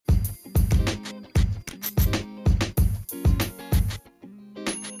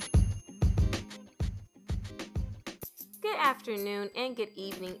afternoon and good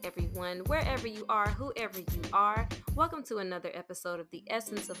evening, everyone, wherever you are, whoever you are. Welcome to another episode of the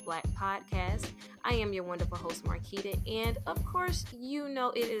Essence of Black podcast. I am your wonderful host, Marquita, and of course, you know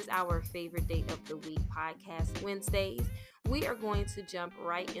it is our favorite day of the week, Podcast Wednesdays. We are going to jump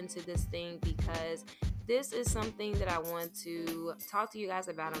right into this thing because this is something that I want to talk to you guys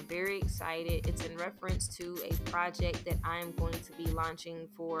about. I'm very excited. It's in reference to a project that I'm going to be launching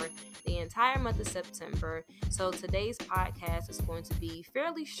for the entire month of September. So today's podcast is going to be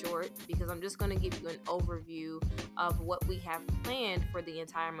fairly short because I'm just going to give you an overview of what we have planned for the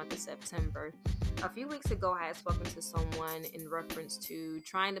entire month of September. A few weeks ago, I had spoken to someone in reference to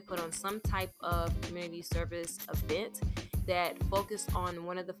trying to put on some type of community service event that focused on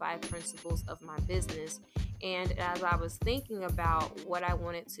one of the 5 principles of my business. And as I was thinking about what I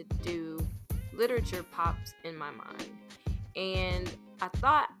wanted to do, literature popped in my mind. And I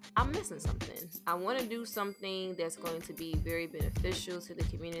thought, I'm missing something. I want to do something that's going to be very beneficial to the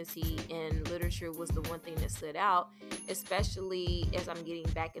community, and literature was the one thing that stood out, especially as I'm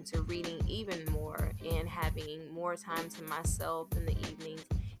getting back into reading even more and having more time to myself in the evenings.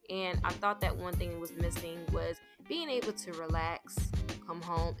 And I thought that one thing that was missing was being able to relax, come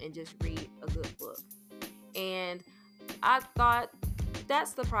home, and just read a good book. And I thought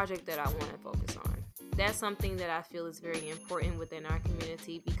that's the project that I want to focus on. That's something that I feel is very important within our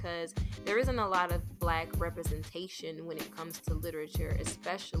community because there isn't a lot of Black representation when it comes to literature,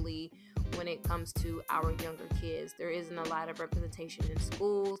 especially when it comes to our younger kids. There isn't a lot of representation in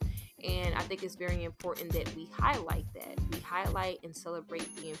schools, and I think it's very important that we highlight that. We highlight and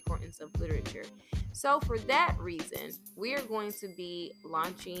celebrate the importance of literature. So for that reason, we are going to be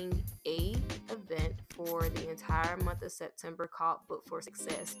launching an event for the entire month of September called Book for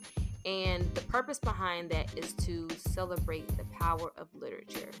Success. And the purpose behind that is to celebrate the power of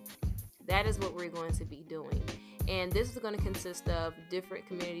literature. That is what we're going to be doing. And this is going to consist of different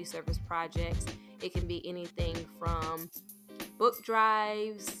community service projects. It can be anything from book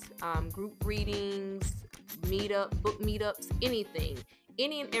drives, group readings, book meetups, anything,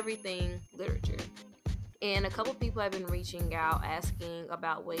 any and everything literature. And a couple people have been reaching out asking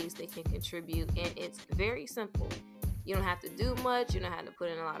about ways they can contribute, and it's very simple. You don't have to do much. You don't have to put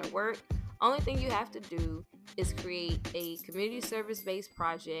in a lot of work. Only thing you have to do is create a community service-based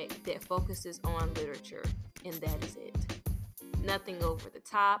project that focuses on literature, and that is it. Nothing over the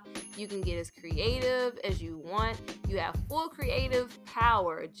top. You can get as creative as you want. You have full creative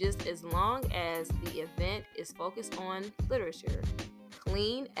power just as long as the event is focused on literature.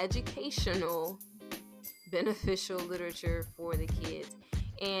 Clean, educational, beneficial literature for the kids.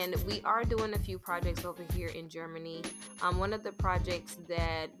 And we are doing a few projects over here in Germany. One of the projects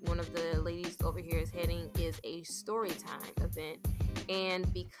that one of the ladies over here is heading is a story time event.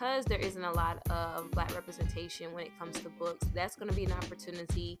 And because there isn't a lot of Black representation when it comes to books, that's going to be an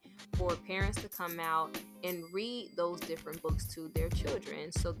opportunity for parents to come out and read those different books to their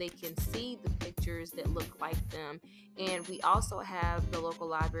children so they can see the pictures that look like them. And we also have the local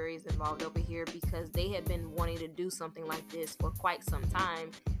libraries involved over here because they have been wanting to do something like this for quite some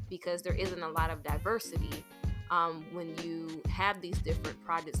time because there isn't a lot of diversity when you have these different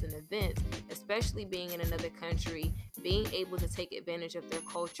projects and events, especially being in another country, being able to take advantage of their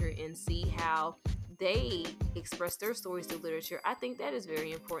culture and see how they express their stories through literature. I think that is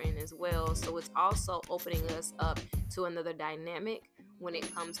very important as well. So it's also opening us up to another dynamic when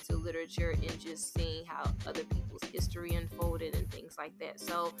it comes to literature and just seeing how other people's history unfolded and things like that.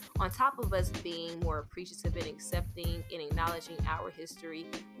 So on top of us being more appreciative and accepting and acknowledging our history,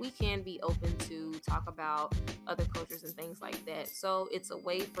 we can be open to talk about other cultures and things like that. So it's a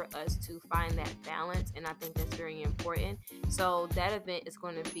way for us to find that balance, and I think that's very important. So that event is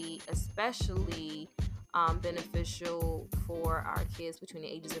going to be especially beneficial for our kids between the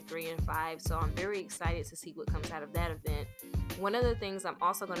ages of 3 and 5. So I'm very excited to see what comes out of that event. One of the things I'm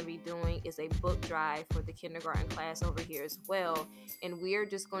also going to be doing is a book drive for the kindergarten class over here as well. And we're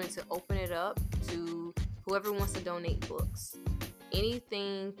just going to open it up to whoever wants to donate books.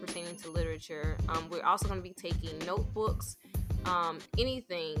 Anything pertaining to literature. We're also going to be taking notebooks,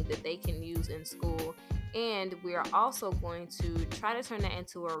 anything that they can use in school. And we are also going to try to turn that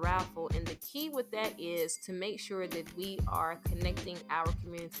into a raffle. And the key with that is to make sure that we are connecting our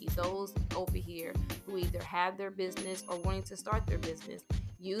community. Those over here who either have their business or wanting to start their business,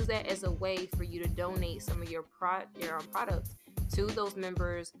 use that as a way for you to donate some of your products to those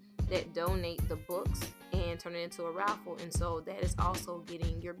members that donate the books and turn it into a raffle. And so that is also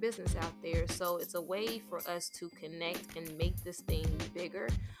getting your business out there. So it's a way for us to connect and make this thing bigger.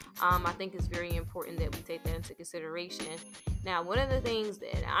 I think it's very important that we take that into consideration. Now, one of the things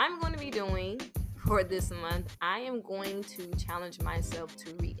that I'm going to be doing for this month, I am going to challenge myself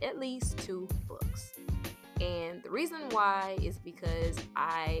to read at least 2 books. And the reason why is because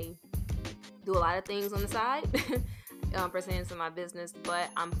I do a lot of things on the side pertaining to my business, but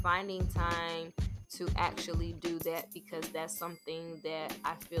I'm finding time to actually do that because that's something that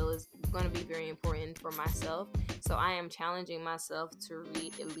I feel is going to be very important for myself. So I am challenging myself to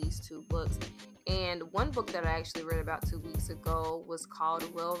read at least 2 books. And one book that I actually read about 2 weeks ago was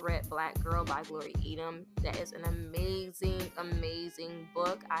called Well Read Black Girl by Glory Edom. That is an amazing, amazing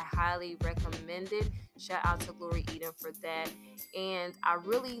book. I highly recommend it. Shout out to Glory Edom for that. And I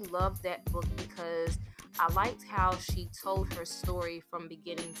really love that book because I liked how she told her story from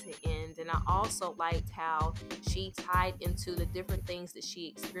beginning to end. And I also liked how she tied into the different things that she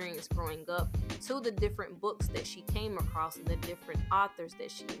experienced growing up to the different books that she came across and the different authors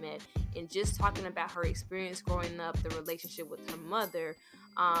that she met. And just talking about her experience growing up, the relationship with her mother,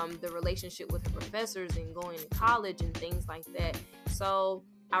 the relationship with her professors and going to college and things like that. So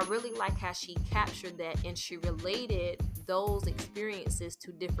I really like how she captured that and she related those experiences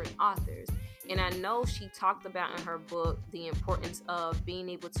to different authors. And I know she talked about in her book the importance of being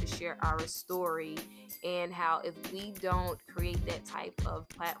able to share our story and how if we don't create that type of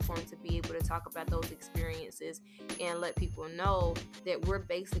platform to be able to talk about those experiences and let people know that we're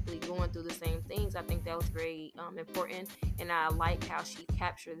basically going through the same things, I think that was very important. And I like how she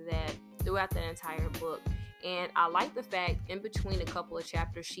captured that throughout that entire book. And I like the fact in between a couple of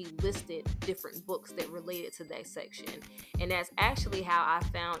chapters, she listed different books that related to that section. And that's actually how I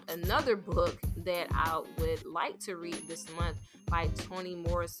found another book that I would like to read this month by Toni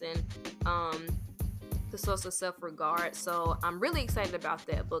Morrison, The Source of Self-Regard. So I'm really excited about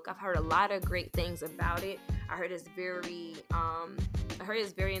that book. I've heard a lot of great things about it. I heard it's very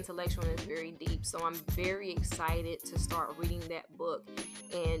intellectual and it's very deep. So I'm very excited to start reading that book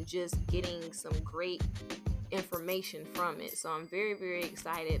and just getting some great information from it. So I'm very, very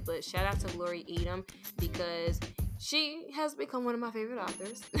excited. But shout out to Glory Edom because she has become one of my favorite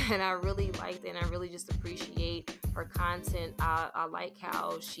authors and I really liked it and I really just appreciate her content. I like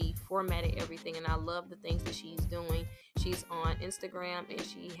how she formatted everything and I love the things that she's doing. She's on Instagram and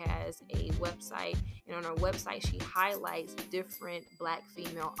she has a website, and on her website she highlights different Black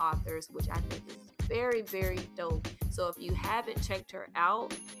female authors, which I think is very, very dope. So if you haven't checked her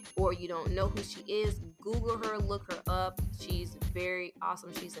out or you don't know who she is, Google her, look her up. She's very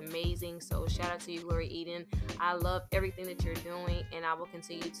awesome. She's amazing. So shout out to you, Glory Edom. I love everything that you're doing and I will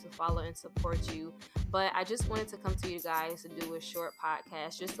continue to follow and support you. But I just wanted to come to you guys to do a short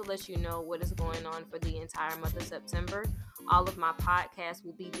podcast just to let you know what is going on for the entire month of September. All of my podcasts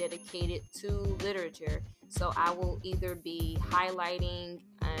will be dedicated to literature. So I will either be highlighting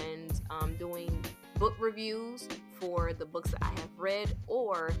and doing book reviews for the books that I have read,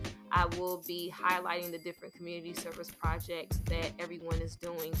 or I will be highlighting the different community service projects that everyone is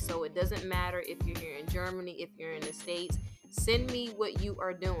doing. So it doesn't matter if you're here in Germany, if you're in the States, send me what you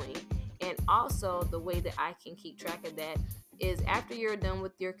are doing. And also the way that I can keep track of that is after you're done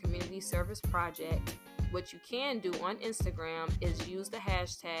with your community service project, what you can do on Instagram is use the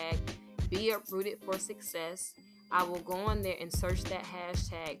hashtag #BeUprooted4Success. I will go on there and search that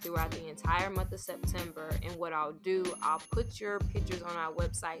hashtag throughout the entire month of September. And what I'll do, I'll put your pictures on our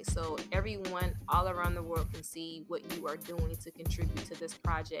website so everyone all around the world can see what you are doing to contribute to this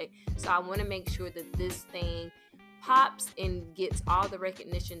project. So I want to make sure that this thing pops and gets all the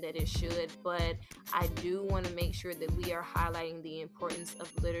recognition that it should, but I do want to make sure that we are highlighting the importance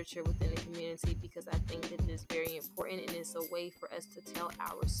of literature within the community because I think that it is very important and it's a way for us to tell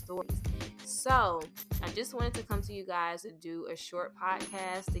our stories. So I just wanted to come to you guys to do a short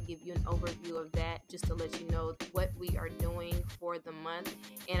podcast to give you an overview of that, just to let you know what we are doing for the month.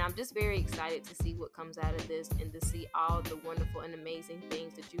 And I'm just very excited to see what comes out of this and to see all the wonderful and amazing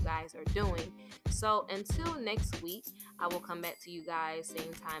things that you guys are doing. So until next week, I will come back to you guys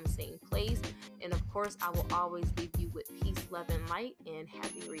same time, same place. And of course, I will always leave you with peace, love, and light, and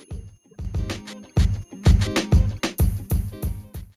happy reading.